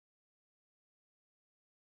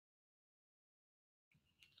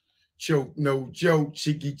Choke, no joke.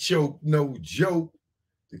 Cheeky choke, no joke.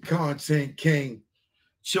 The content king.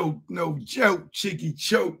 Choke, no joke. Cheeky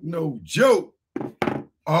choke, no joke.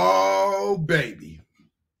 Oh, baby.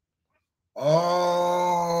 Oh.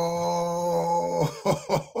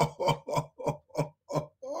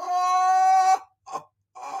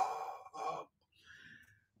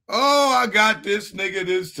 Oh, I got this nigga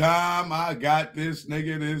this time. I got this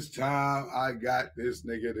nigga this time. I got this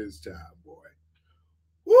nigga this time, boy.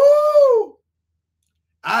 Woo!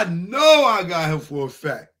 I know I got him for a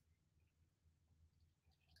fact.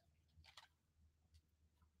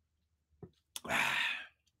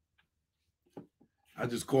 I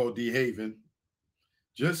just called Dehaven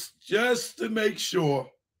just to make sure.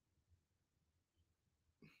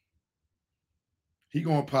 He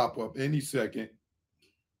gonna pop up any second.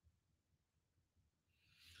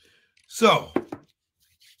 So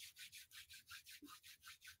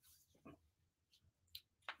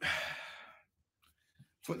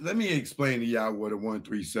let me explain to y'all what a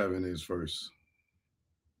 137 is first.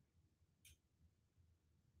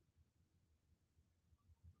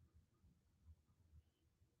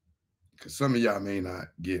 Because some of y'all may not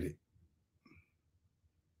get it.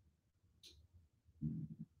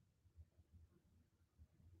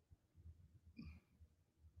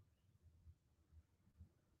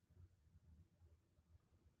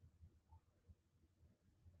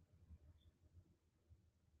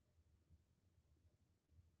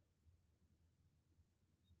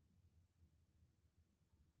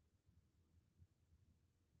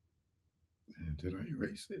 Did I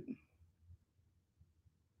erase it?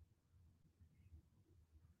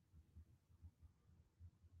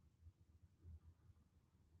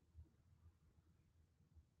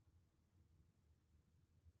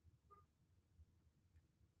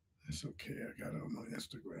 That's okay. I got it on my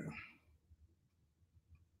Instagram.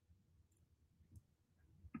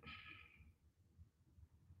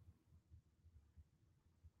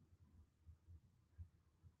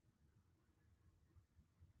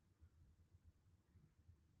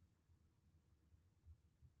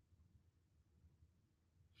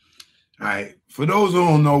 All right. For those who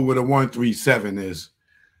don't know what a 137 is,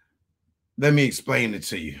 let me explain it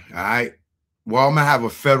to you. All right. Well, I'm gonna have a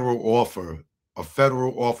federal officer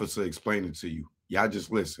explain it to you. Y'all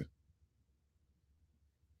just listen.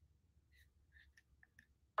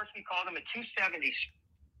 We call them a 270.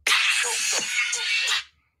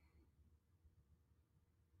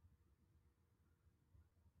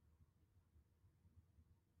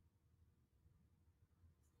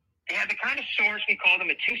 They had the kind of source we call them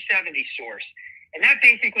a 270 source. And that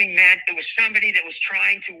basically meant it was somebody that was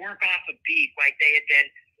trying to work off a beat, like they had been,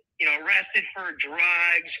 arrested for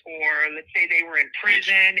drugs, or let's say they were in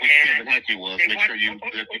prison. Kevin Hackey was. Make sure you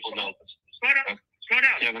let people know. Slow down. Slow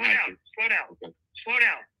down. Slow down. Slow down. Slow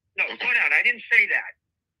down. No, slow down. I didn't say that.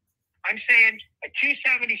 I'm saying a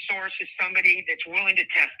 270 source is somebody that's willing to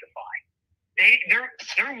testify.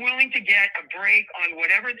 They're willing to get a break on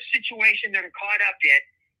whatever the situation they're caught up in,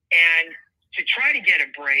 and to try to get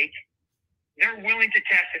a break, they're willing to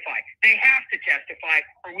testify. They have to testify,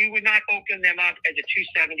 or we would not open them up as a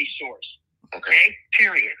 270 source. Okay?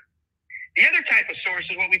 Period. The other type of source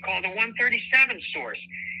is what we call the 137 source.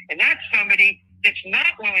 And that's somebody that's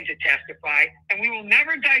not willing to testify, and we will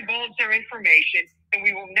never divulge their information, and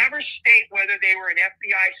we will never state whether they were an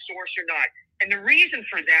FBI source or not. And the reason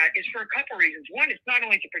for that is for a couple reasons. One, it's not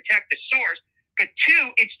only to protect the source, but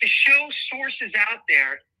two, it's to show sources out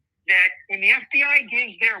there that when the FBI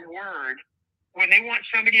gives their word, when they want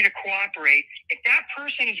somebody to cooperate, if that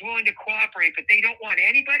person is willing to cooperate, but they don't want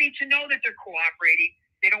anybody to know that they're cooperating,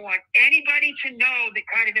 they don't want anybody to know the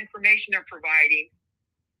kind of information they're providing,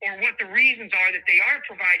 or what the reasons are that they are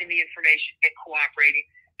providing the information and cooperating,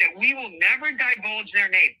 that we will never divulge their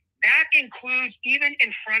name. That includes even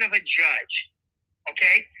in front of a judge.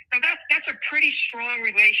 Okay? Now that's a pretty strong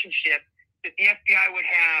relationship that the FBI would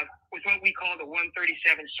have with what we call the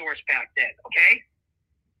 137 source back then. Okay?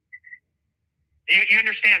 You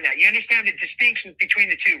understand that? You understand the distinctions between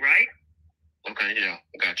the two, right? Okay, yeah,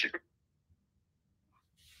 I got you.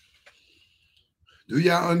 Do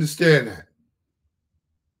y'all understand that?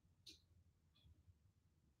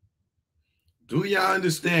 Do y'all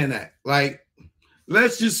understand that? Like,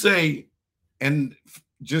 let's just say, and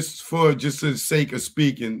just for the sake of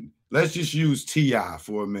speaking, let's just use T.I.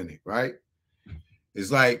 for a minute, right?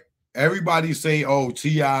 It's like everybody say, oh,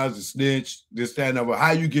 T.I. is a snitch, this, that, and other.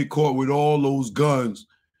 How you get caught with all those guns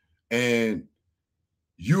and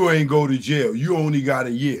you ain't go to jail? You only got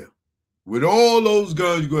a year. With all those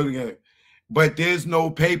guns, you're going to get, but there's no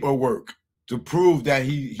paperwork to prove that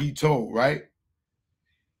he told, right?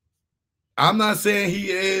 I'm not saying he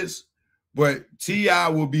is, But T.I.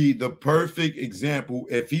 will be the perfect example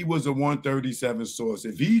if he was a 137 source.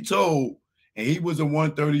 If he told and he was a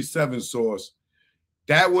 137 source,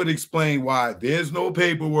 that would explain why there's no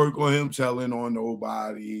paperwork on him telling on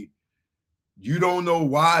nobody. You don't know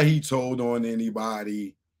why he told on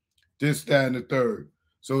anybody, this, that, and the third.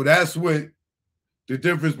 So that's what the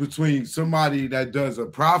difference between somebody that does a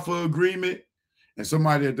proffer agreement and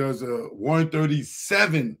somebody that does a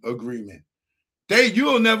 137 agreement.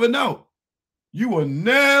 You'll never know. You will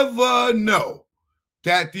never know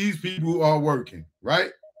that these people are working,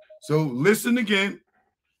 right? So listen again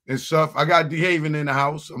and stuff. I got Dehaven in the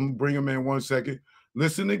house. I'm going to bring him in 1 second.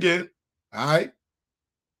 Listen again, all right?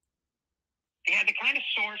 They had the kind of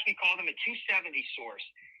source, we call them a 270 source.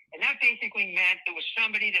 And that basically meant it was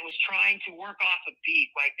somebody that was trying to work off a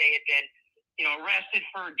beat, like they had been, arrested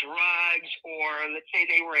for drugs, or let's say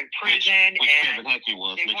they were in prison. Which and Kevin Hackey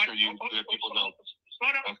was. Make sure you let people know.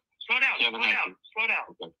 Slow down. Slow down. Kevin Slow down. Hackey. Slow down.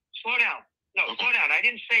 Okay. Slow down. No, Okay. slow down. I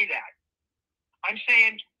didn't say that. I'm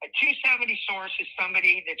saying a 270 source is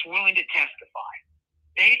somebody that's willing to testify.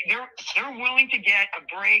 They're willing to get a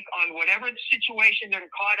break on whatever the situation they're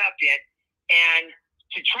caught up in, and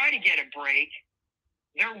to try to get a break,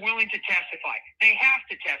 they're willing to testify. They have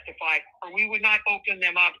to testify, or we would not open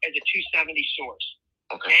them up as a 270 source.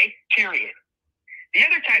 Okay? Period. The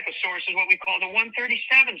other type of source is what we call the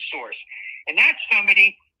 137 source. And that's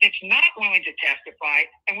somebody that's not willing to testify,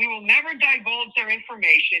 and we will never divulge their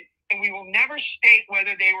information, and we will never state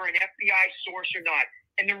whether they were an FBI source or not.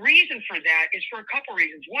 And the reason for that is for a couple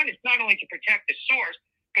reasons. One, it's not only to protect the source,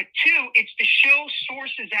 but two, it's to show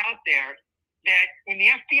sources out there that when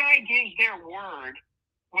the FBI gives their word,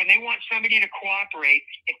 when they want somebody to cooperate,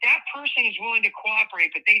 if that person is willing to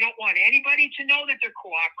cooperate, but they don't want anybody to know that they're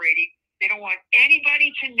cooperating, they don't want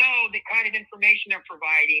anybody to know the kind of information they're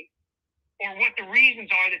providing, or what the reasons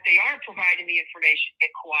are that they are providing the information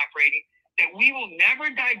and cooperating, that we will never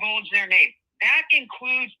divulge their name. That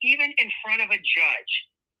includes even in front of a judge.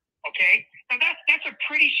 Okay? Now that's a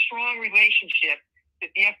pretty strong relationship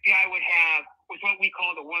that the FBI would have with what we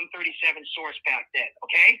call the 137 source back then.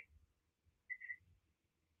 Okay?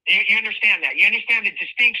 You understand that? You understand the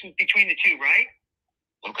distinction between the two, right?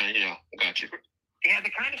 Okay, yeah, I got you. They have the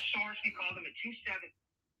kind of source, we call them a 270.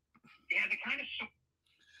 They have the kind of source.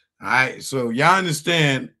 All right, so y'all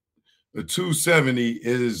understand the 270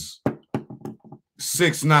 is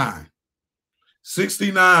 6'9".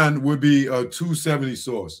 69 would be a 270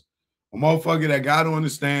 source. A motherfucker that got on the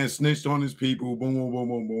stand, snitched on his people, boom, boom, boom,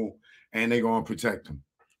 boom, boom, and they're going to protect him,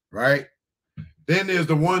 right? Then there's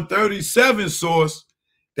the 137 source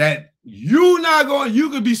that you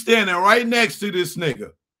could be standing right next to this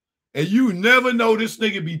nigga, and you never know this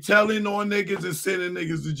nigga be telling on niggas and sending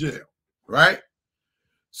niggas to jail, right?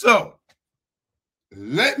 So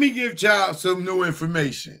let me give y'all some new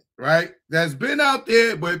information, right? That's been out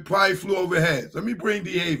there, but probably flew over heads. Let me bring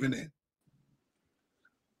Dehaven in.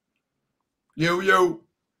 Yo.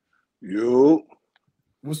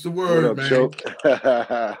 What's the word, what up, man? Choke?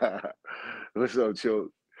 What's up,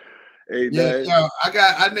 Choke? Hey, man. Yo,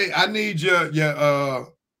 I need your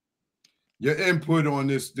input on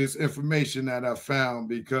this information that I found,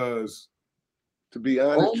 because to be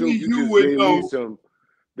honest, Choke, you just gave me some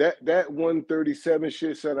that 137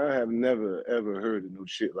 shit, son. I have never ever heard of no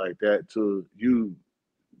shit like that till you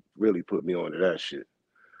really put me on to that shit.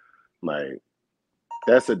 Like,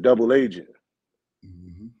 that's a double agent.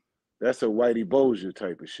 Mm-hmm. That's a Whitey Bulger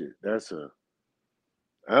type of shit. I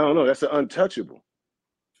don't know, that's an untouchable.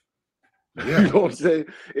 Yeah. You know what I'm saying?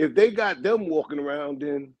 If they got them walking around,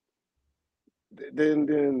 then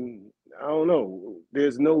I don't know.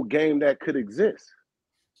 There's no game that could exist.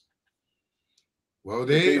 Well,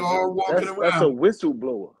 they are walking around. That's a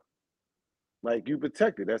whistleblower. Like, you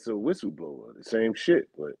protected. That's a whistleblower. The same shit,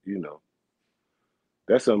 but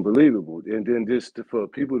that's unbelievable. And then just for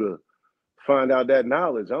people to find out that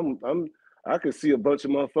knowledge, I could see a bunch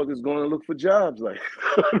of motherfuckers going to look for jobs, like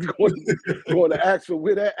going to ask for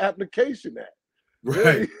where that application at.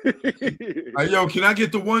 Right. Yo, can I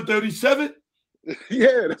get the 137?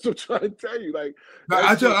 Yeah, that's what I'm trying to tell you. Like,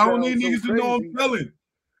 I don't need niggas to know I'm telling.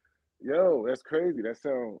 Yo, that's crazy. That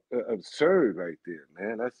sounds absurd right there,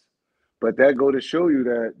 man. But that go to show you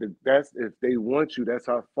that's if they want you, that's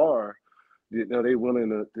how far they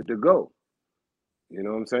willing to go. You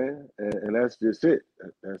know what I'm saying? And that's just it.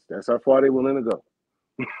 That's how far they willing to go.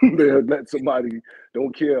 They'll let somebody,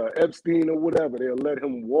 don't care, Epstein or whatever, they'll let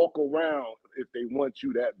him walk around if they want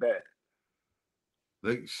you that bad.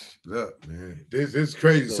 Look, man, this is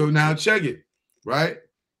crazy. So now check it, right?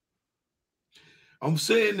 I'm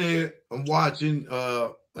sitting there, I'm watching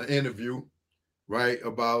an interview, right,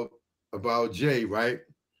 about about Jay, right?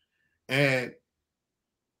 And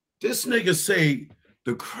this nigga say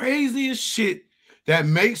the craziest shit that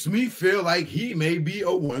makes me feel like he may be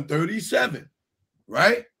a 137,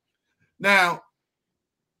 right? Now,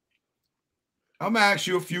 I'm gonna ask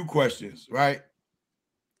you a few questions, right?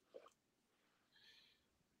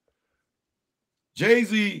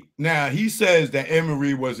 Jay-Z, now he says that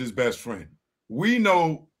Emory was his best friend. We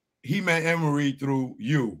know he met Emory through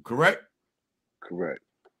you, correct? Correct.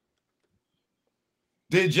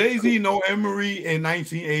 Did Jay-Z know Emory in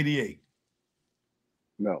 1988?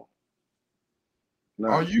 No.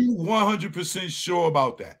 Are you 100% sure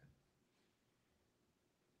about that?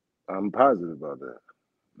 I'm positive about that.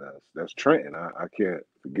 That's Trenton. I can't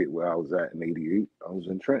forget where I was at in '88. I was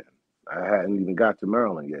in Trenton. I hadn't even got to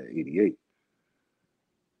Maryland yet, '88.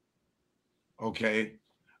 Okay.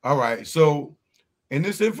 All right. So, in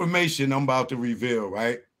this information I'm about to reveal,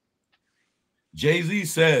 right? Jay-Z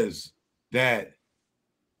says that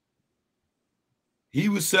he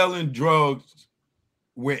was selling drugs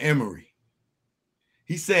with Emory.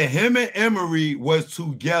 He said him and Emory was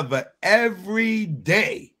together every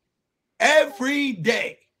day,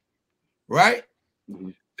 right? Mm-hmm.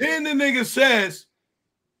 Then the nigga says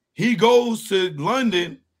he goes to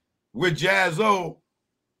London with Jaz-O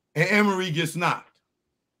and Emory gets knocked.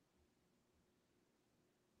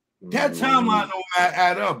 That timeline don't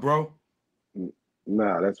add up, bro.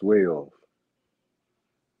 Nah, that's way off.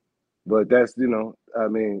 But that's, I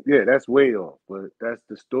mean, yeah, that's way off. But that's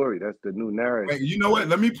the story. That's the new narrative. Wait, you know what?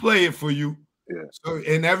 Let me play it for you. Yeah. So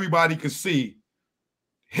and everybody can see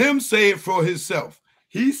him say it for himself.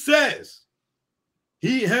 He says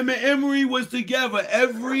him and Emory was together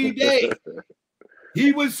every day.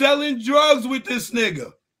 He was selling drugs with this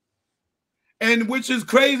nigga. And which is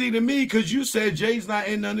crazy to me because you said Jay's not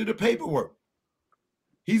in none of the paperwork.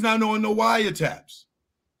 He's not knowing no wiretaps.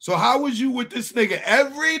 So how was you with this nigga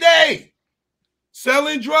every day?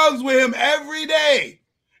 Selling drugs with him every day.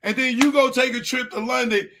 And then you go take a trip to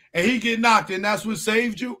London and he get knocked and that's what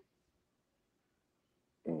saved you?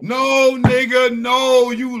 No, nigga,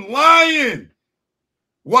 no, you lying.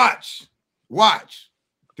 Watch.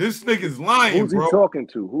 This nigga's lying, Who's he talking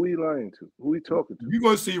to? Who he lying to? Who he talking to? You're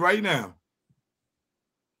going to see right now.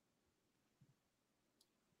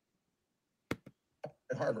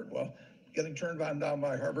 Harvard. Well, getting turned down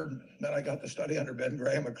by Harvard, then I got to study under Ben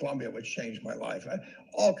Graham at Columbia, which changed my life.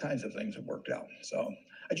 All kinds of things have worked out. So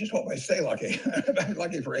I just hope I stay lucky. I've been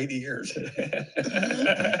lucky for 80 years.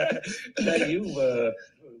 Now you,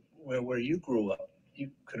 where you grew up,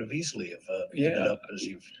 you could have easily have ended up, as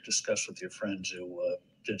you've discussed with your friends, who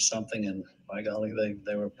did something and by golly,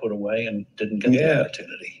 they were put away and didn't get the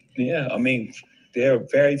opportunity. Yeah, I mean, there are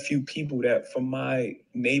very few people that from my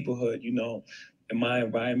neighborhood, in my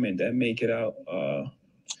environment that make it out.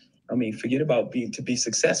 I mean, forget about to be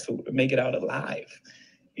successful, to make it out alive,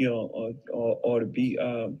 or to be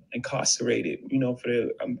incarcerated.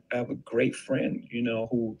 I have a great friend,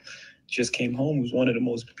 who just came home, who's one of the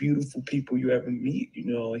most beautiful people you ever meet.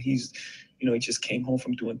 He's, he just came home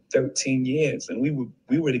from doing 13 years, and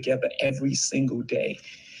we were together every single day.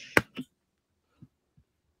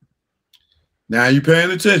 Now you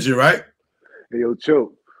paying attention, right? Hey, yo,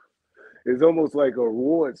 Choke. It's almost like a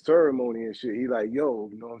reward ceremony and shit. He like, yo,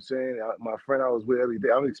 you know what I'm saying? My friend I was with every day,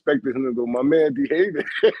 I'm expecting him to go, my man Dehaven.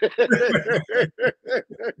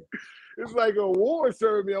 It's like a award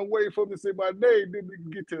ceremony. I'm waiting for him to say my name. Then we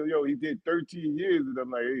can get to, he did 13 years. And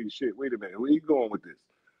I'm like, hey, shit, wait a minute. Where you going with this?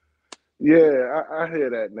 Yeah, I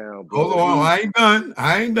hear that now. Bro. Hold on.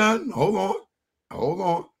 I ain't done. Hold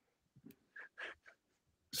on.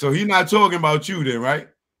 So he's not talking about you then, right?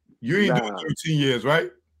 You ain't doing 13 years,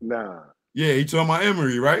 right? Nah. Yeah, he talking about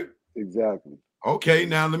Emory, right? Exactly. Okay,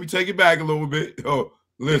 now let me take it back a little bit. Oh,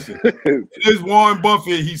 listen. It is Warren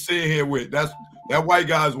Buffett he's sitting here with. That white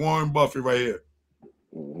guy's Warren Buffett right here.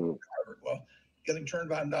 Mm-hmm. Well, getting turned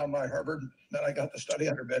down by Harvard, then I got to study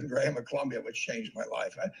under Ben Graham at Columbia, which changed my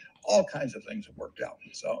life. All kinds of things have worked out.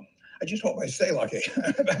 So I just hope I stay lucky.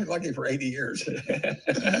 I've been lucky for 80 years.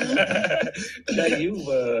 Now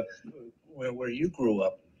you, where you grew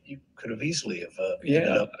up, you could have easily have ended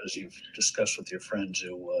up, as you've discussed with your friends,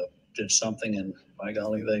 who did something and by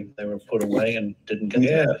golly, they were put away and didn't get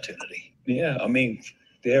the opportunity. Yeah, I mean,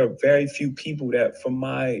 there are very few people that from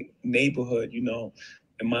my neighborhood, in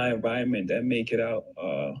my environment that make it out.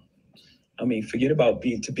 I mean, forget about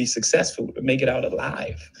to be successful, to make it out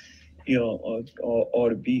alive, or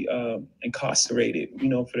to be incarcerated.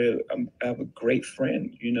 I have a great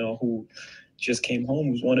friend, who just came home,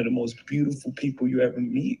 who's one of the most beautiful people you ever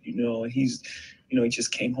meet. He's, he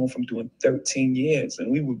just came home from doing 13 years,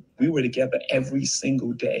 and we were together every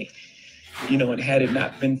single day. you know, and had it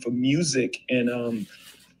not been for music and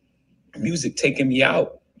music taking me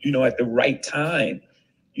out, you know, at the right time,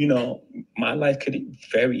 you know, my life could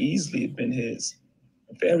very easily have been his.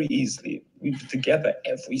 Very easily. We were together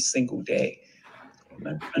every single day.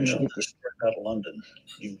 You know, just out of London.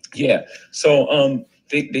 Yeah. So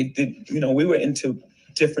they did, you know, we were into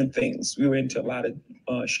different things. We were into a lot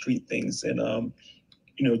of street things. And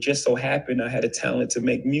you know, just so happened I had a talent to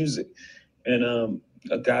make music. And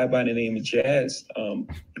a guy by the name of Jaz,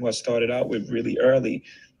 who I started out with really early,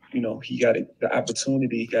 you know, he got the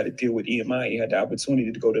opportunity, he got to deal with EMI. He had the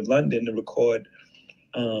opportunity to go to London to record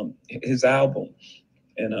his album.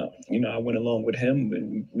 And, you know, I went along with him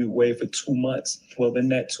and we waited for 2 months. Well, in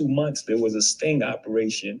that 2 months, there was a sting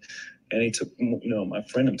operation. And they took, you know, my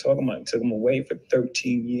friend I'm talking about, took him away for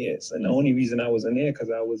 13 years. And the only reason I was in there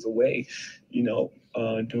because I was away, you know,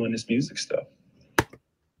 doing this music stuff.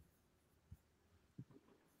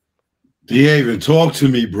 Dehaven, talk to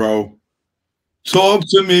me, bro. Talk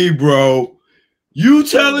to me, bro. You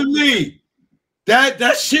telling me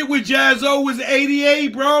that shit with Jaz-O was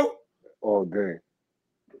 88, bro? All day.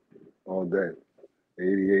 All day.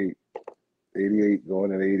 88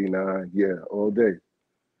 going at 89. Yeah, all day.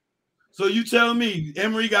 So you telling me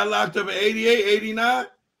Emory got locked up at 88, 89?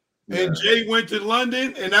 And Jay went to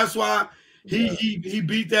London, and that's why he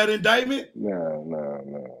beat that indictment? No.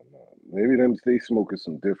 Maybe they smoking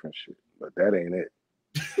some different shit, but that ain't it.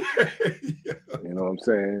 You know what I'm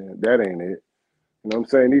saying? That ain't it. You know what I'm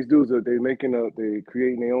saying? These dudes they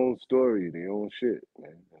creating their own story, their own shit,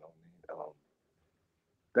 man. You know what I mean?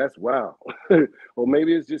 That's wow. Or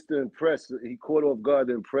maybe it's just to impress. He caught off guard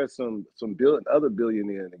to impress some other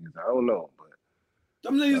billionaire niggas. I don't know, but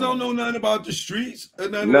some niggas don't know nothing about the streets or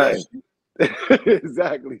none of nothing. that shit.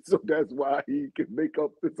 Exactly. So that's why he can make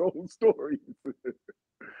up his own stories.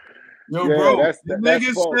 Yo, bro, the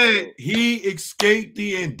nigga said he escaped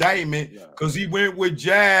the indictment because he went with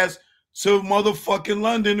Jazz to motherfucking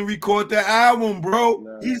London to record the album,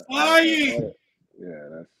 bro. He's lying.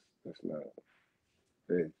 Yeah, that's not.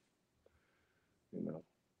 Hey, you know.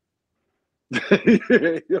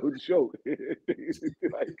 Yo, show.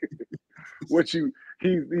 Like what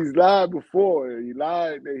he's lied before. He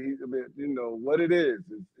lied that you know what it is.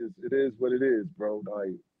 It is what it is, bro.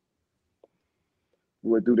 Like,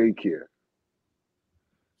 what do they care?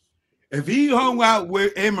 If he hung out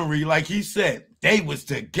with Emory, like he said, they was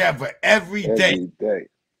together every day.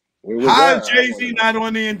 How is Jay-Z not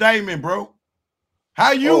on the indictment, bro?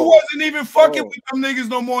 How you wasn't even fucking with them niggas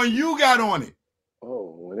no more and you got on it?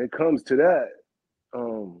 Oh, when it comes to that,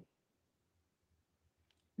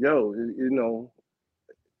 yo, you know,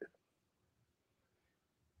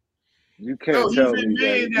 you can't tell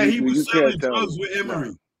me that he was selling drugs with Emory.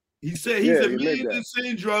 Nah. He said he's admitting to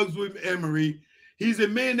selling drugs with Emory. He's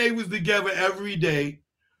admitting they was together every day.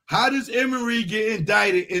 How does Emory get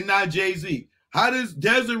indicted and not Jay-Z? How does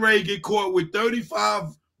Desiree get caught with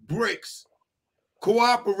 35 bricks,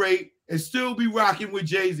 cooperate, and still be rocking with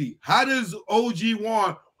Jay-Z? How does OG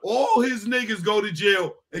Juan, all his niggas go to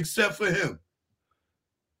jail except for him?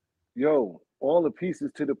 Yo, all the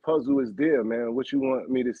pieces to the puzzle is there, man. What you want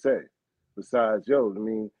me to say? Besides, yo,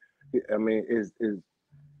 I mean, is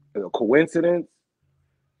a coincidence?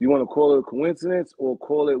 You want to call it a coincidence or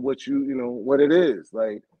call it what you know what it is?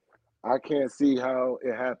 Like, I can't see how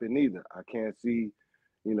it happened either. I can't see,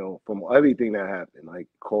 you know, from everything that happened. Like,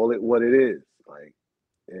 call it what it is. Like,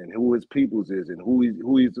 and who his peoples is and who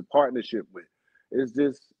he's a partnership with. It's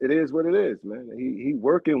just it is what it is, man. He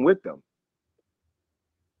working with them.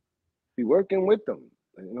 He working with them.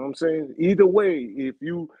 You know what I'm saying? Either way, if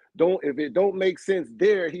it don't make sense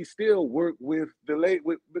there, he still work with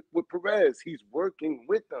with Perez. He's working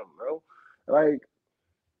with them, bro. Like,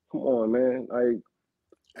 come on, man. Like,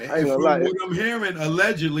 I ain't gonna lie. What I'm hearing,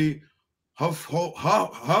 allegedly, her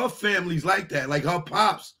family's like that. Like, her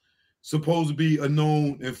pops supposed to be a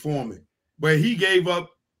known informant, but he gave up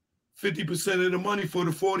 50% of the money for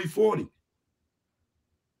the 40-40.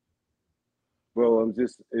 Bro,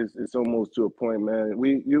 it's almost to a point, man.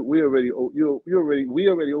 We already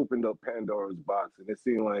opened up Pandora's box, and it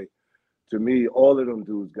seemed like, to me, all of them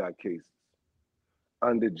dudes got cases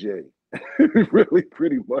under Jay. Really,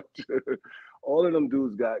 pretty much, all of them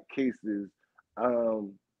dudes got cases.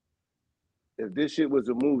 If this shit was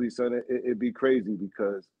a movie, son, it'd be crazy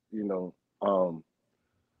because, you know,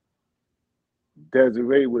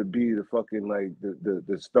 Desiree would be the fucking, like,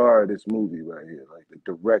 the star of this movie right here, like the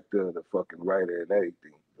director, the fucking writer, and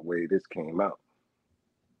everything. The way this came out,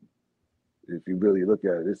 if you really look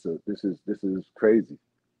at it, this is crazy.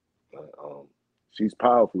 She's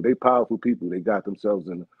powerful. They powerful people. They got themselves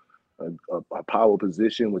in a power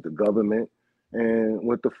position with the government, and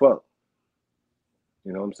what the fuck?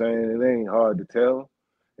 You know what I'm saying? It ain't hard to tell.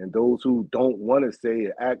 And those who don't want to say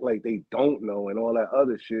it, act like they don't know, and all that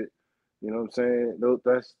other shit. You know what I'm saying? Those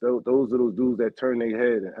are those dudes that turn their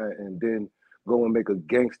head and then go and make a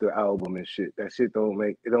gangster album and shit. That shit don't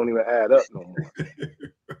even add up no more.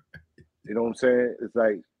 You know what I'm saying? It's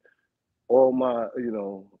like all my,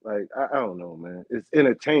 like I don't know, man. It's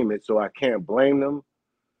entertainment, so I can't blame them.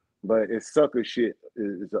 But it's sucker shit.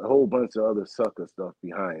 It's a whole bunch of other sucker stuff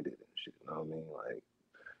behind it and shit. You know what I mean? Like,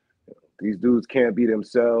 these dudes can't be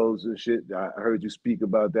themselves and shit. I heard you speak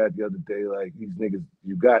about that the other day. Like, these niggas,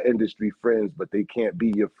 you got industry friends, but they can't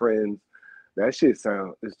be your friends. That shit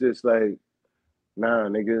it's just like, nah,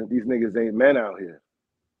 nigga, these niggas ain't men out here.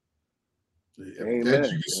 They ain't men.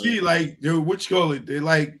 You can see, like, what you call it? They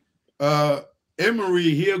like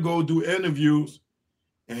Emory, he'll go do interviews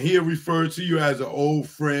and he'll refer to you as an old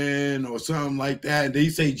friend or something like that. And they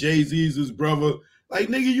say Jay-Z's his brother. Like,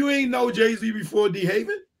 nigga, you ain't know Jay-Z before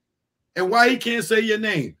Dehaven? And why he can't say your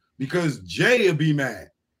name? Because Jay will be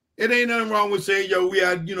mad. It ain't nothing wrong with saying, yo, we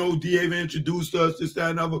had, Dehaven introduced us, this, that,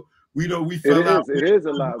 and other. We fell out. It is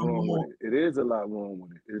a lot wrong with it. It is a lot wrong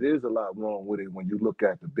with it. It is a lot wrong with it when you look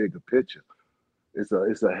at the bigger picture. It's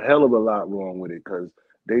a hell of a lot wrong with it because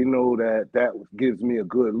they know that gives me a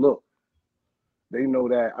good look. They know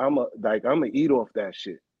that I'm gonna eat off that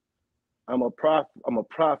shit. I'm a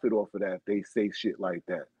profit off of that if they say shit like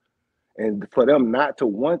that. And for them not to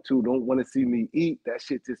don't want to see me eat, that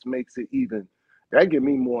shit just makes it even, that give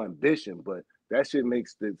me more ambition, but that shit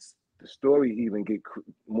makes the story even get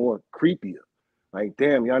more creepier. Like,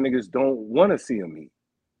 damn, y'all niggas don't want to see him eat.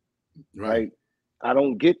 Right. Like, I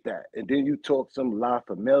don't get that. And then you talk some La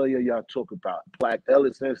Familia, y'all talk about Black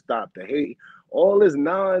Ellison, Stop the Hate, all this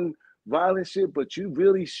non-violent shit, but you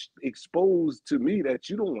really exposed to me that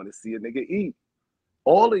you don't want to see a nigga eat.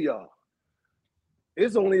 All of y'all.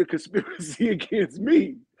 It's only a conspiracy against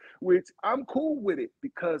me, which I'm cool with it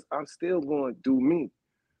because I'm still going to do me.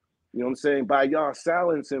 You know what I'm saying? By y'all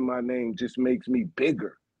silencing my name just makes me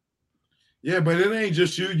bigger. Yeah, but it ain't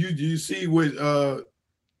just you. You see what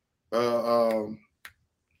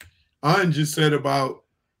Un just said about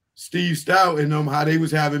Steve Stout and them, how they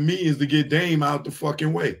was having meetings to get Dame out the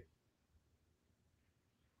fucking way.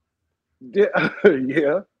 Yeah,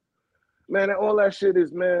 yeah. Man, all that shit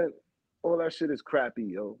is crappy,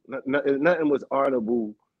 yo. Nothing was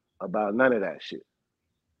honorable about none of that shit.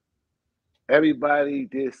 Everybody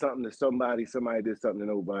did something to somebody did something to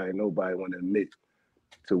nobody want to admit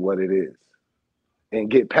to what it is and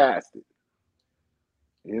get past it.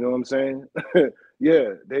 You know what I'm saying?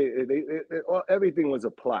 Yeah, everything was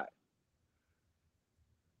a plot.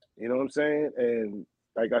 You know what I'm saying? And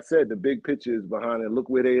like I said, the big picture is behind it. Look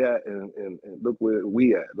where they at and look where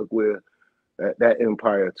we at. Look where that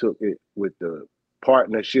empire took it with the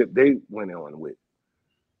partnership they went on with.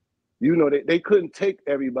 You know, they couldn't take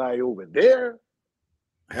everybody over there.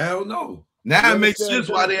 Hell no. Now it makes sense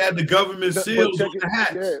why they had the government seals on the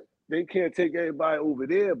hats. Yeah, they can't take everybody over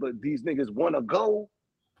there, but these niggas want to go.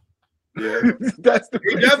 Yeah. That's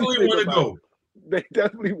they definitely want to go. They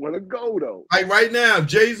definitely want to go, though. Like right now,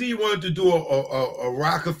 Jay-Z wanted to do a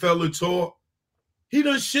Rockefeller tour. He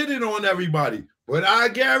done shitted on everybody. But I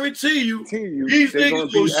guarantee you, these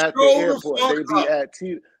niggas will stroll the fuck up.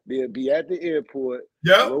 They'll be at the airport,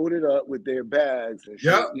 yep, loaded up with their bags and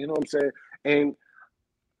shit. Yep. You know what I'm saying? And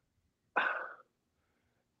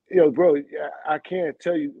yo, bro, I can't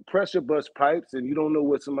tell you, pressure bust pipes, and you don't know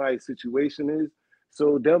what somebody's situation is.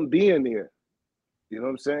 So them being there, you know what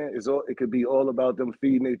I'm saying? It could be all about them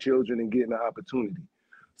feeding their children and getting an opportunity.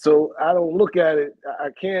 So I don't look at it. I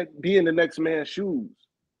can't be in the next man's shoes.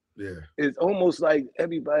 Yeah, it's almost like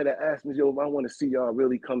everybody that asks me, yo, I want to see y'all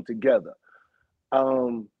really come together.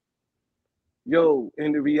 Yo,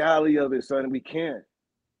 in the reality of it, son, we can't.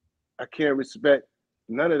 I can't respect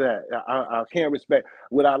none of that. I can't respect.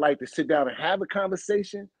 Would I like to sit down and have a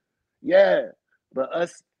conversation? Yeah, but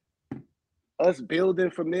us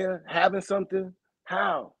building from there, having something,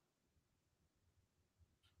 how,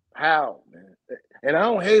 man? And I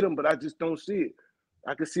don't hate them, but I just don't see it.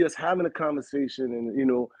 I can see us having a conversation,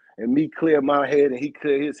 and and me clear my head and he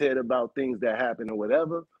clear his head about things that happen or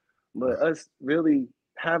whatever. But us really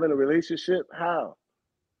having a relationship, how?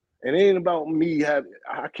 And it ain't about me I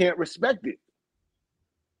can't respect it.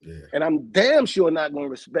 Yeah. And I'm damn sure not gonna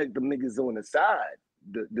respect them niggas on the side.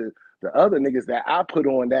 The other niggas that I put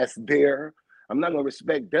on that's there. I'm not gonna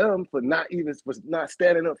respect them for not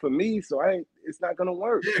standing up for me. So it's not gonna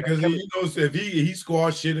work. Yeah, because if he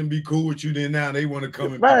squash shit and be cool with you, then now they want to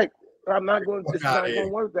come right. I'm not going. It's not going to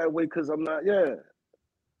work that way because I'm not. Yeah.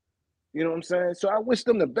 You know what I'm saying? So I wish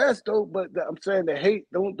them the best though, but I'm saying the hate,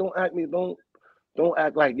 don't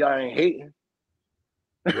act like y'all ain't hating.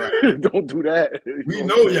 Right. Don't do that. We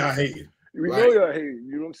know y'all hating. We know y'all hating.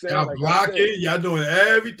 You know what I'm saying? Y'all like blocking, y'all doing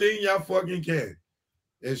everything y'all fucking can.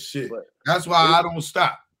 It's shit. But that's why I don't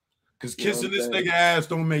stop. Because kissing this nigga ass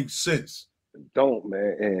don't make sense. Don't,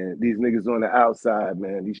 man. And these niggas on the outside,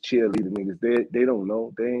 man, these cheerleader niggas, they don't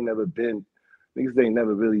know. They ain't never been, niggas ain't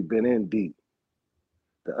never really been in deep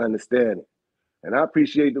to understand it. And I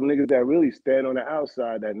appreciate them niggas that really stand on the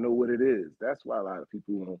outside that know what it is. That's why a lot of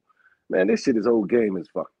people don't. Man, this shit, this whole game is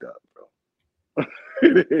fucked up, bro.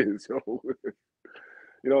 It is, yo.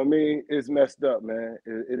 You know what I mean? It's messed up, man.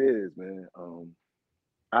 It is, man.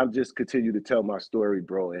 I'm just continue to tell my story,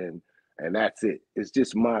 bro, and that's it. It's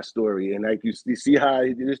just my story. And like you see how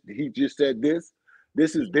he just said this?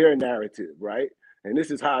 This is their narrative, right? And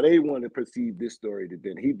this is how they want to perceive this story to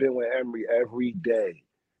be. He been with Emory every day.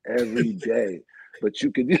 Every day. But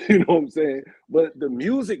you can, you know what I'm saying? But the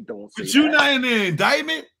music don't say But you're that. not in the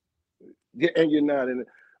indictment? Yeah, and you're not in it.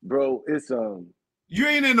 Bro, it's you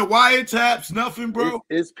ain't in the wiretaps, nothing, bro.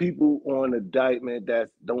 It's people on indictment that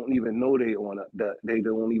don't even know they on they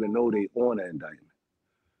don't even know they on an indictment.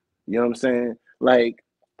 You know what I'm saying? Like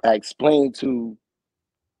I explained to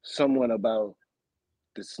someone about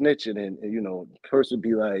the snitching, and you know, the person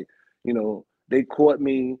be like, you know, they caught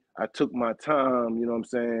me, I took my time, you know what I'm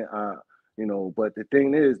saying? You know, but the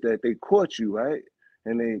thing is that they caught you, right?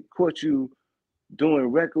 And they caught you doing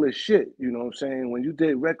reckless shit, you know what I'm saying? When you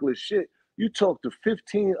did reckless shit, you talked to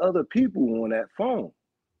 15 other people on that phone.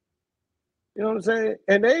 You know what I'm saying?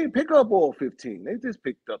 And they ain't pick up all 15. They just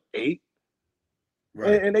picked up 8.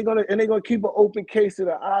 Right. And they're gonna keep an open case of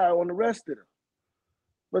the eye on the rest of them.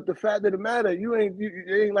 But the fact of the matter,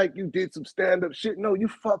 it ain't like you did some stand-up shit. No, you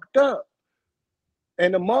fucked up.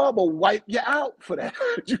 And the mob will wipe you out for that.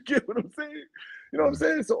 You get what I'm saying? You know what I'm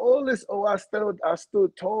saying? So all this, I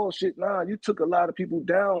stood tall shit. Nah, you took a lot of people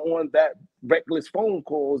down on that reckless phone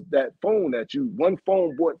calls, that phone that one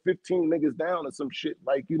phone brought 15 niggas down or some shit.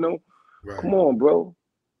 Like, you know, Come on, bro.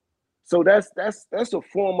 So that's a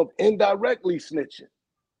form of indirectly snitching.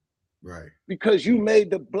 Right. Because you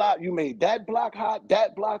made that block hot,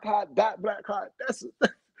 that block hot, that block hot.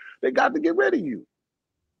 They got to get rid of you.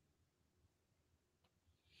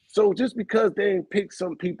 So just because they ain't pick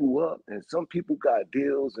some people up and some people got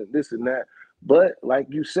deals and this and that, but like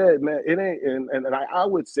you said, man, it ain't. And I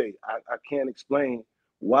would say I can't explain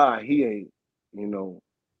why he ain't. You know,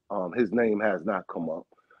 his name has not come up.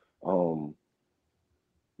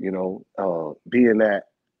 You know, being that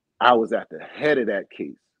I was at the head of that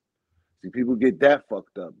case. See, people get that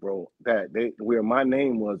fucked up, bro. Where my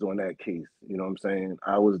name was on that case. You know what I'm saying?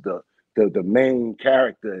 I was the main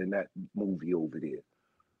character in that movie over there.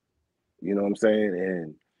 You know what I'm saying?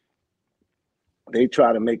 And they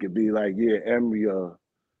try to make it be like, yeah,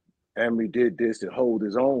 Emory did this and hold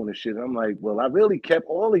his own and shit. I'm like, well, I really kept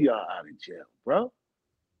all of y'all out of jail, bro.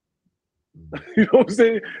 You know what I'm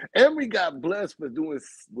saying? Emory got blessed for doing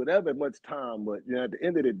whatever much time, but you know, at the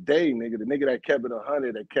end of the day, nigga, the nigga that kept it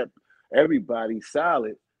 100, that kept everybody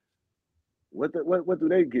solid, what do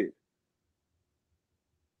they get?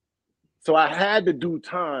 So I had to do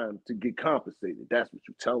time to get compensated. That's what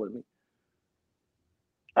you're telling me.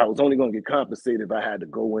 I was only gonna get compensated if I had to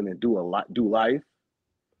go in and do life.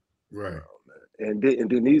 Right. And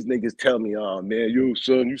then these niggas tell me, oh man, yo,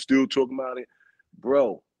 son, you still talking about it?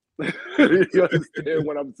 Bro, you understand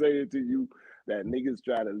what I'm saying to you? That niggas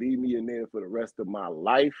try to leave me in there for the rest of my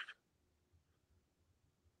life.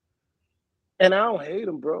 And I don't hate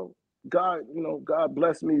them, bro. God, you know, God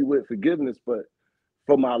bless me with forgiveness, but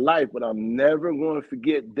for my life, but I'm never going to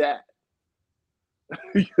forget that.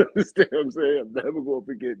 You understand what I'm saying? I'm never going to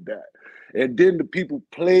forget that. And then the people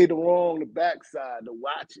played along the backside to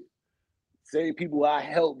watch it. Same people I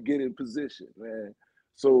helped get in position, man.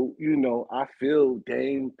 So, you know, I feel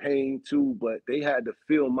Dame pain too, but they had to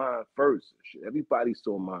feel mine first. Everybody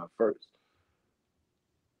saw mine first.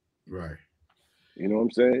 Right. You know what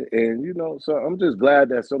I'm saying? And, you know, so I'm just glad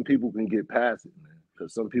that some people can get past it, man.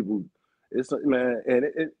 Because some people, man,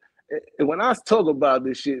 and when I talk about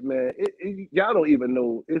this shit, man, y'all don't even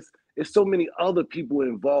know. It's so many other people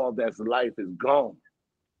involved as life is gone.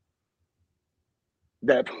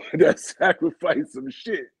 That sacrifice some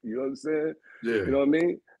shit. You know what I'm saying? Yeah. You know what I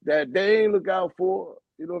mean? That they ain't look out for.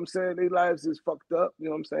 You know what I'm saying? Their lives is fucked up. You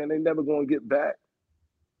know what I'm saying? They never gonna get back.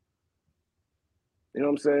 You know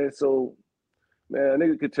what I'm saying? So, man, a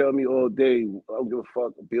nigga could tell me all day, I don't give a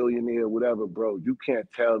fuck, a billionaire, whatever, bro. You can't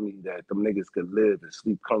tell me that them niggas could live and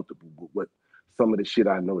sleep comfortable with what some of the shit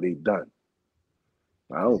I know they've done.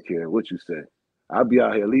 I don't care what you say. I'll be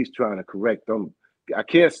out here at least trying to correct them. I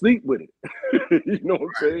can't sleep with it. You know what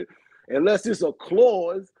I'm saying? Unless it's a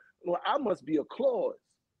clause, well, I must be a clause.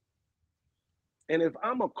 And if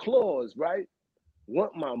I'm a clause, right?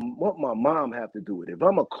 What my mom have to do with it? If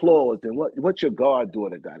I'm a clause, then what your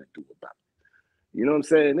goddaughter got to do about it? You know what I'm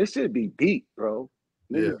saying? This should be deep, bro.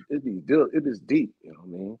 Yeah. It is deep. You know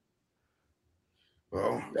what I mean?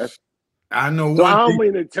 Well, I know. So I don't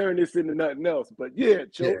mean to turn this into nothing else, but yeah,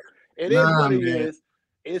 Joe, it is what it is.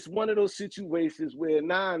 It's one of those situations where,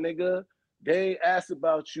 nah, nigga, they ain't asked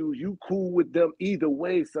about you. You cool with them either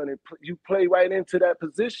way, son. You play right into that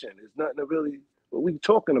position. It's nothing to really what we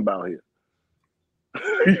talking about here.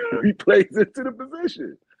 He plays into the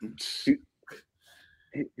position.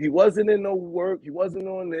 He wasn't in no work. He wasn't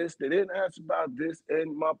on this. They didn't ask about this,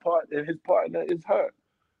 and his partner is her.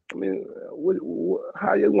 I mean,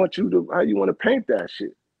 how you want to paint that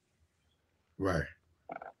shit? Right.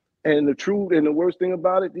 And the truth and the worst thing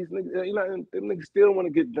about it, these niggas, you know, them niggas still want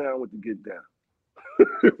to get down with the get down.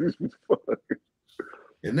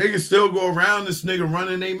 And niggas still go around this nigga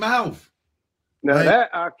running their mouth. Now like, that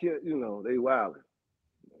I can't, you know, they wildin'.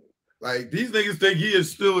 Like these niggas think he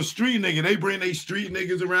is still a street nigga. They bring they street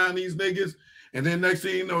niggas around these niggas, and then next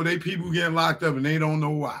thing you know, they people getting locked up and they don't know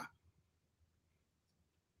why.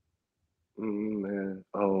 Man,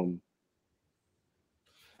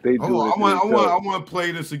 they do. I want to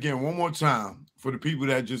play this again one more time for the people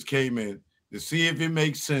that just came in to see if it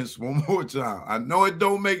makes sense one more time. I know it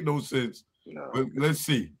don't make no sense, but let's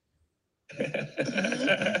see.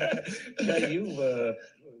 Now you,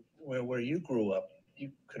 where you grew up,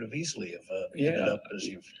 you could have easily have ended up, as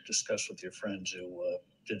you've discussed with your friends who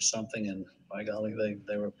did something, and by golly,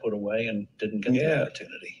 they were put away and didn't get the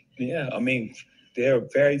opportunity. Yeah, I mean, there are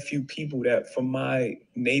very few people that from my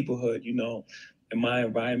neighborhood, you know, in my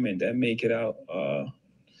environment that make it out.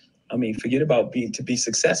 I mean, forget about to be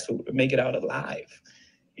successful, to make it out alive,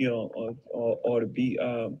 you know, or to be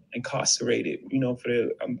incarcerated. You know,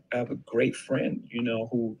 I have a great friend, you know,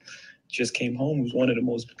 who just came home. Who's one of the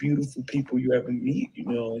most beautiful people you ever meet. You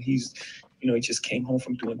know, he just came home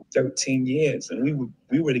from doing 13 years, and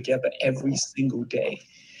we were together every single day.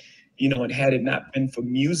 You know, and had it not been for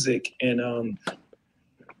music and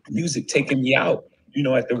music taking me out, you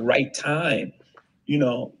know, at the right time, you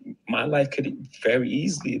know, my life could very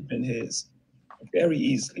easily have been his. Very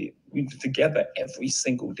easily. We were together every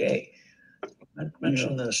single day. I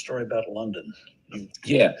mentioned the story about London.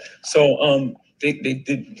 Yeah. So they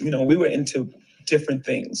did, you know, we were into different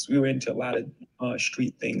things. We were into a lot of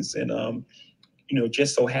street things. And, you know,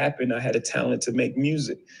 just so happened I had a talent to make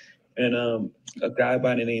music. And a guy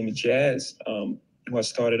by the name of Jaz, who I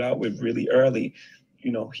started out with really early,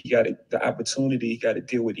 you know, he got the opportunity, he got to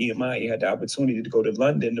deal with EMI. He had the opportunity to go to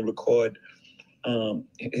London to record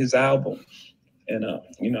his album. And,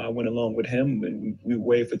 you know, I went along with him and we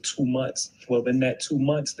waited for 2 months. Well, in that 2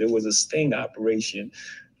 months, there was a sting operation.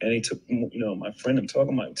 And they took, you know, my friend I'm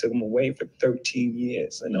talking about, took him away for 13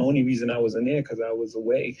 years. And the only reason I was in there because I was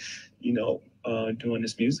away, you know, doing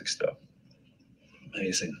this music stuff.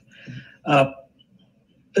 Amazing.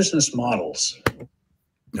 Business models.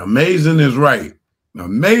 Amazing is right.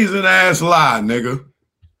 Amazing ass lie, nigga.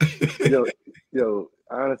 yo,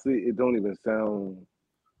 honestly, it don't even sound,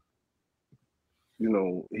 you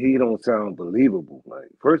know, he don't sound believable. Like,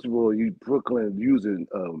 first of all, you Brooklyn using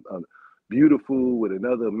beautiful with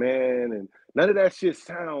another man, and none of that shit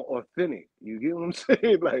sound authentic. You get what I'm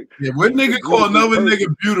saying? Like, yeah, what nigga call another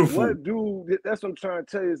nigga beautiful? What dude? That's what I'm trying to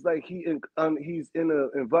tell you. Is like he's in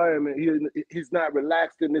an environment. He's not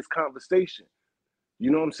relaxed in this conversation.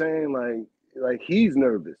 You know what I'm saying? Like he's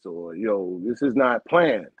nervous, or yo, this is not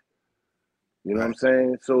planned. You know what I'm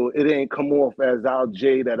saying? So it ain't come off as our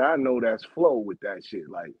Jay that I know that's flow with that shit.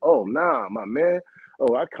 Like, oh nah, my man.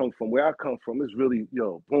 Oh, I come from where I come from. It's really,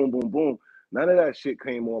 yo, boom, boom, boom. None of that shit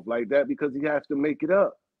came off like that because he has to make it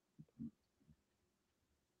up.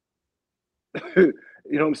 You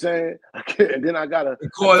know what I'm saying? I can't, and then I gotta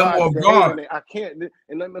call him off guard. I can't,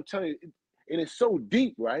 and I'm telling you, and it's so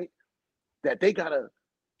deep, right? That they gotta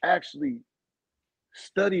actually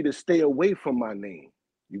study to stay away from my name.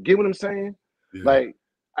 You get what I'm saying? Yeah. Like,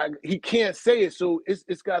 he can't say it, so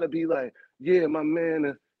it's gotta be like, yeah, my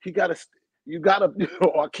man, you gotta, you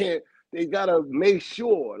know, I can't, they gotta make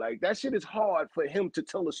sure. Like, that shit is hard for him to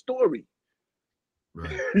tell a story.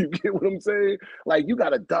 Right. You get what I'm saying? Like, you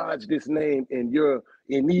gotta dodge this name in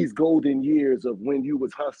these golden years of when you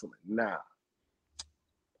was hustling. Nah.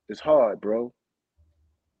 It's hard, bro.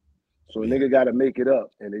 So a nigga gotta make it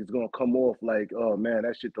up, and it's gonna come off like, oh man,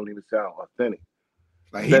 that shit don't even sound authentic.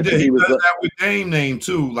 Like he does that with name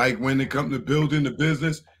too. Like when it comes to building the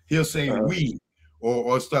business, he'll say we.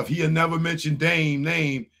 or stuff. He'll never mention Dame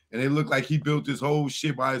name, and it looked like he built this whole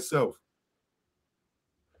shit by himself.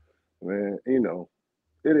 Man, you know,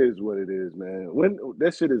 it is what it is, man. When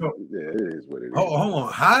that shit is, yeah, it is what it is. Hold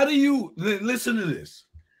on. How do you listen to this?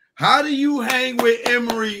 How do you hang with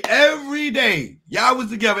Emory every day? Y'all was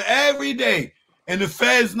together every day, and the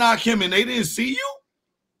feds knock him and they didn't see you?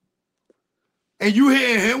 And you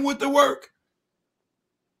hear him with the work?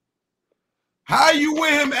 How you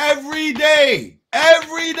with him every day?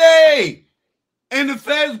 Every day. And the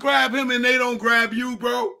feds grab him and they don't grab you,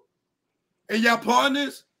 bro? And y'all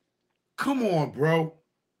partners? Come on, bro.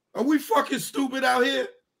 Are we fucking stupid out here?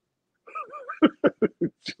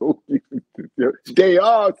 They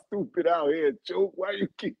are stupid out here, Joke. Why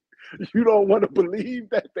you don't want to believe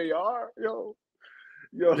that they are, yo?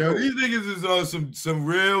 Yo, these niggas is on some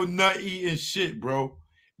real nut eating shit, bro.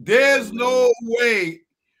 There's no way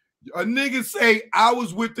a nigga say I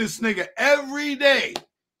was with this nigga every day,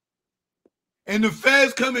 and the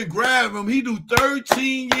feds come and grab him. He do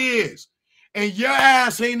 13 years, and your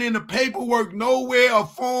ass ain't in the paperwork nowhere, a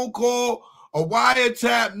phone call, a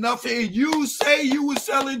wiretap, nothing. And you say you was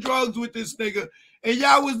selling drugs with this nigga, and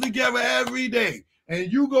y'all was together every day.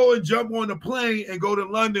 And you go and jump on the plane and go to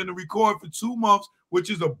London to record for 2 months, which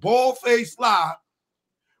is a bald-faced lie.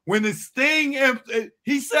 When the Sting,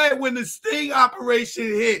 he said when the Sting operation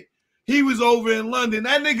hit, he was over in London.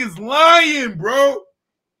 That nigga's lying, bro.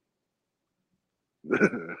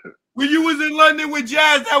 When you was in London with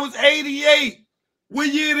Jazz, that was 88. What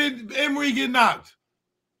year did Emory get knocked?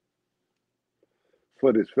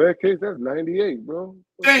 For this fair case, that's 98, bro.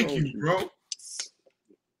 Thank you, bro.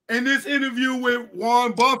 And this interview with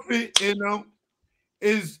Warren Buffett,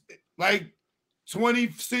 is like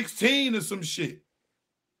 2016 or some shit.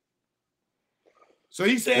 So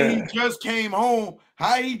he said he just came home.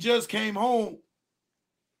 How he just came home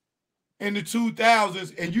in the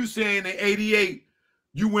 2000s, and you saying in 88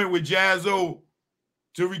 you went with Jaz-O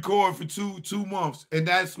to record for two months, and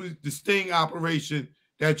that's the Sting operation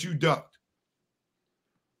that you ducked.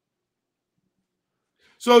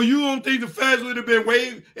 So you don't think the feds would have been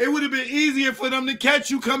waiting? It would have been easier for them to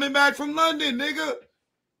catch you coming back from London, nigga.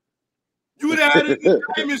 You would have had it in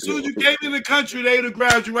time as soon as you came in the country, they would have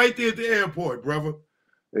grabbed you right there at the airport, brother.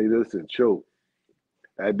 Hey, listen, Choke.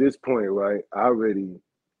 At this point, right, I already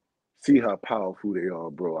see how powerful they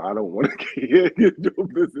are, bro. I don't want to hear you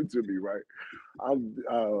listen to me, right?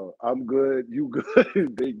 I'm good. You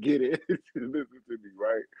good? They get it. Listen to me,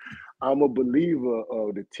 right? I'm a believer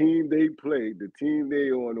of the team they play, the team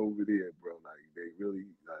they on over there, bro. Like they really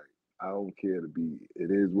I don't care to be. It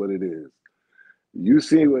is what it is. You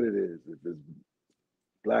see what it is. If it's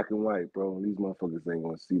black and white, bro, these motherfuckers ain't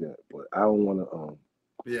gonna see that. But I don't want to.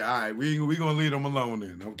 Yeah, all right. We gonna leave them alone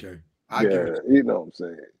then. Okay. I get it. You know what I'm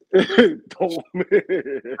saying.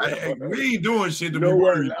 We ain't doing shit to be what?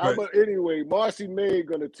 worried. Anyway, Marcy May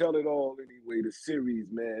gonna tell it all anyway. The series,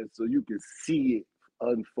 man, so you can see it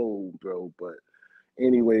unfold, bro. But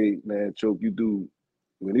anyway, man, Choke, you do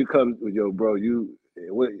when it comes with bro.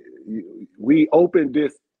 We opened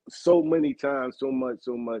this so many times, so much,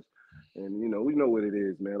 and we know what it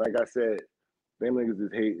is, man. Like I said, them niggas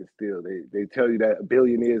is hating still. They tell you that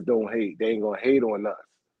billionaires don't hate. They ain't gonna hate on us.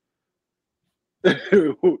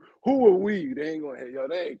 Who are we? They ain't gonna hate. Yo,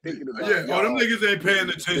 they ain't thinking about y'all. Them niggas ain't paying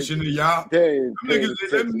attention to y'all. Them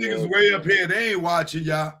niggas way up here. They ain't watching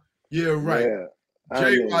y'all. Yeah, right. Yeah,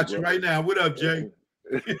 Jay watching right now. What up, Jay?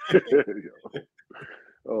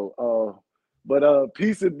 But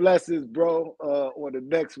peace and blessings, bro. On the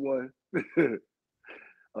next one.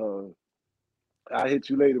 I'll hit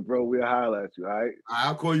you later, bro. We'll holler at you, all right?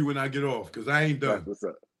 I'll call you when I get off, because I ain't done. That's what's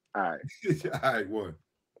up. All right. All right, one.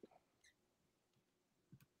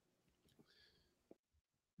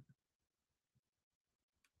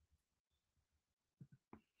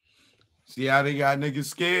 See how they got niggas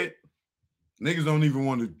scared? Niggas don't even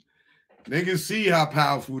want to. Niggas see how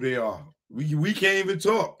powerful they are. We can't even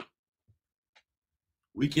talk.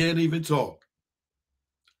 We can't even talk.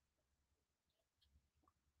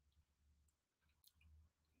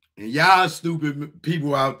 And y'all stupid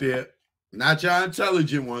people out there, not y'all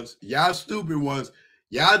intelligent ones, y'all stupid ones,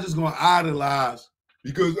 y'all just gonna idolize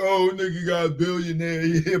because, nigga got a billionaire,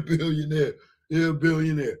 he a billionaire, he a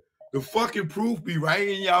billionaire. The fucking proof be right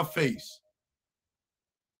in y'all face.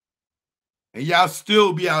 And y'all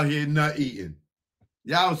still be out here nut eating.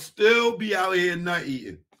 Y'all still be out here nut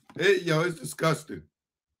eating. It's disgusting.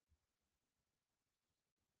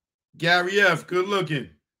 Gary F., good looking.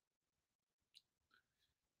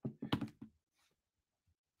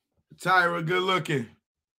 Tyra, good looking.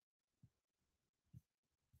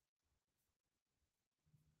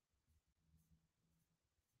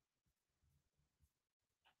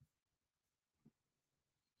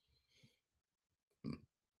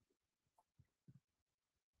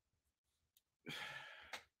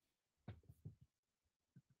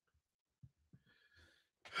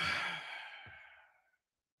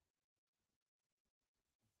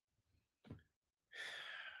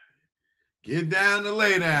 Get down to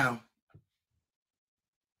lay down.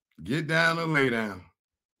 Get down to lay down.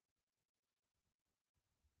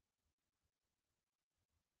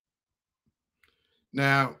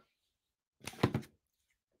 Now,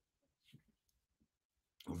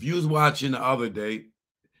 if you was watching the other day,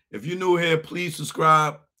 if you're new here, please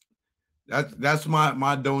subscribe. That's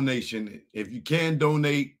my donation. If you can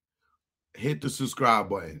donate, hit the subscribe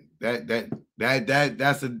button. The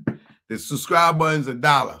subscribe button's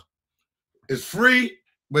 $1. It's free,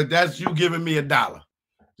 but that's you giving me $1.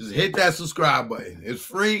 Just hit that subscribe button. It's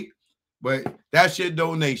free, but that's your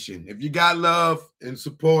donation. If you got love and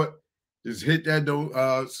support, just hit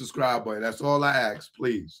that subscribe button. That's all I ask,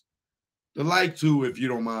 please. The like too, if you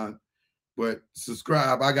don't mind. But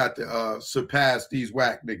subscribe. I got to surpass these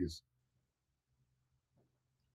whack niggas.